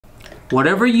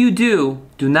Whatever you do,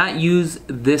 do not use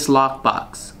this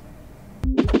lockbox.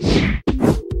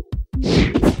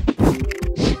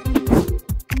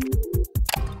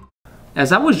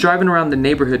 As I was driving around the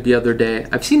neighborhood the other day,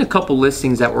 I've seen a couple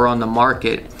listings that were on the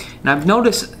market, and I've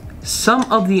noticed some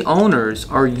of the owners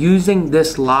are using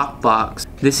this lockbox.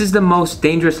 This is the most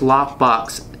dangerous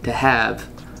lockbox to have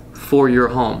for your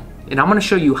home, and I'm going to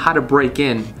show you how to break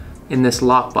in this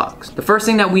lockbox. The first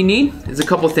thing that we need is a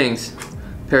couple things: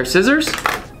 a pair of scissors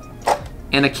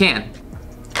and a can.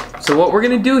 So what we're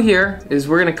going to do here is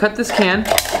we're going to cut this can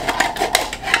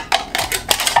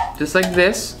just like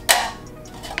this.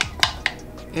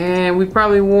 And we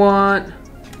probably want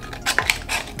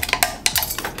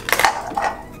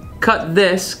cut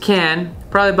this can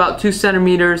probably about 2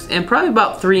 centimeters and probably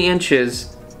about 3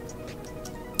 inches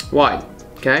wide.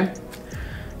 Okay,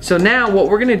 so now what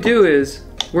we're gonna do is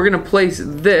we're gonna place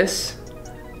this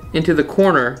into the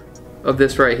corner of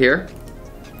this right here.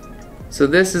 So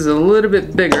this is a little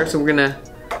bit bigger, so we're gonna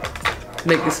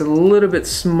make this a little bit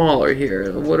smaller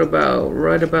here. What about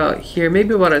right about here,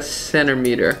 maybe about a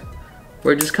centimeter,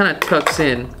 where it just kind of tucks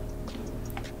in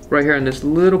right here in this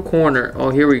little corner. Oh,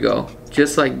 here we go,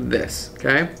 just like this.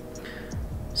 Okay,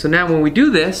 so now when we do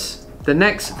this, the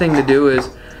next thing to do is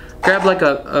grab like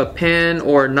a pen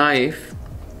or a knife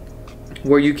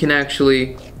where you can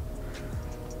actually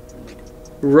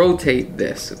rotate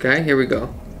this. Okay, here we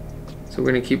go. So we're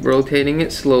gonna keep rotating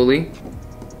it slowly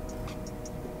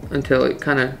until it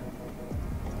kind of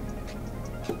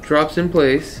drops in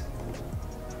place.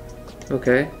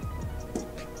 Okay,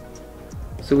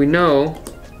 so we know,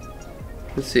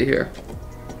 let's see here.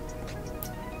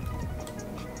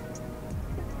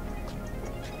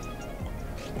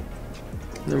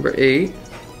 Number 8.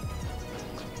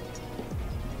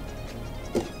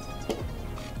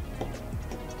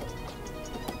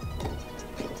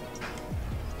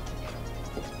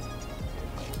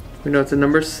 We know it's a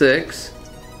number 6.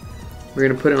 We're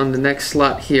gonna put it on the next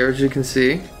slot here, as you can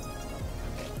see.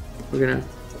 We're gonna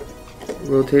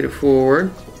rotate it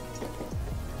forward.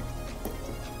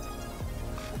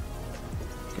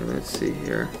 Okay, let's see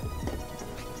here.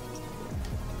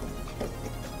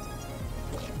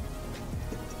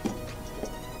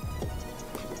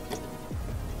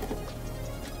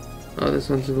 Oh, this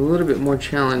one's a little bit more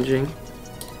challenging.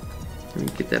 Let me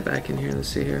get that back in here. Let's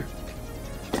see here.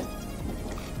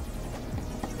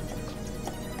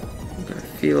 I'm gonna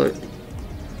feel it.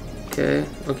 Okay,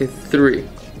 okay, 3.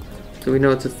 So we know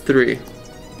it's a 3.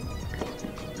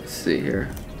 Let's see here.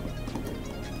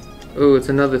 Oh, it's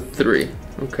another 3.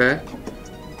 Okay.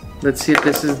 Let's see if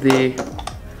this is the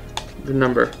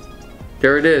number.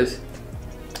 There it is.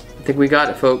 I think we got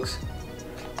it, folks.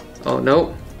 Oh,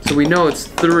 nope. So we know it's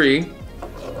 3.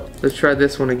 Let's try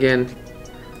this one again.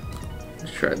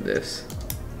 Let's try this.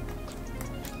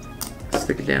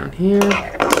 Stick it down here.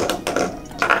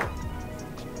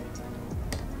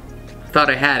 Thought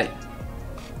I had it.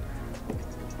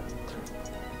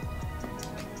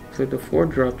 So the 4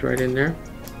 dropped right in there.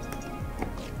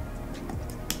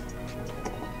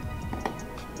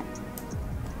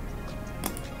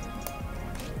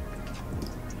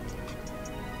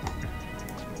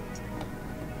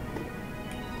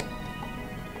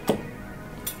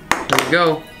 There we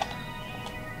go.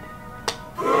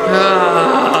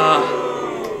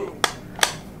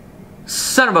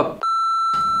 Son of a...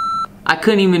 I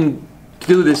couldn't even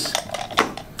do this.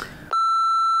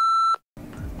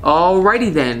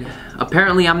 Alrighty then.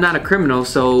 Apparently I'm not a criminal,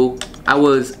 so I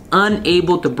was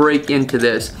unable to break into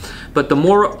this. But the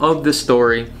moral of the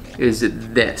story is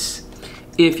this: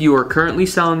 if you are currently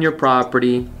selling your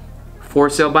property for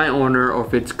sale by owner, or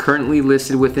if it's currently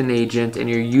listed with an agent and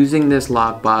you're using this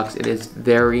lockbox, it is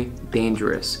very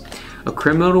dangerous. A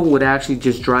criminal would actually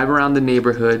just drive around the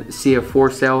neighborhood, see a for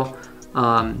sale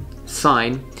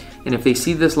sign, and if they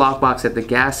see this lockbox at the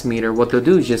gas meter, what they'll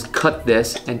do is just cut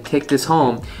this and take this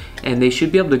home, and they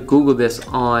should be able to Google this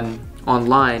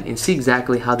online and see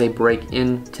exactly how they break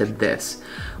into this.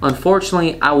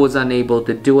 Unfortunately, I was unable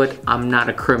to do it. I'm not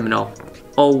a criminal.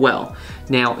 Oh well.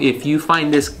 Now, if you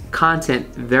find this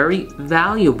content very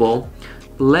valuable,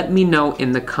 let me know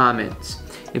in the comments.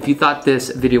 If you thought this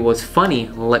video was funny,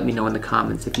 let me know in the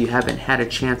comments. If you haven't had a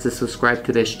chance to subscribe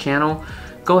to this channel,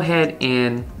 go ahead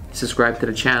and subscribe to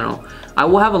the channel. I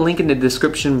will have a link in the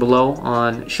description below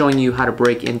on showing you how to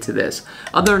break into this.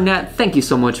 Other than that, thank you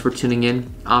so much for tuning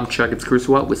in. I'm Chakits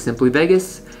Krulsawat with Simply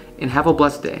Vegas, and have a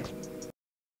blessed day.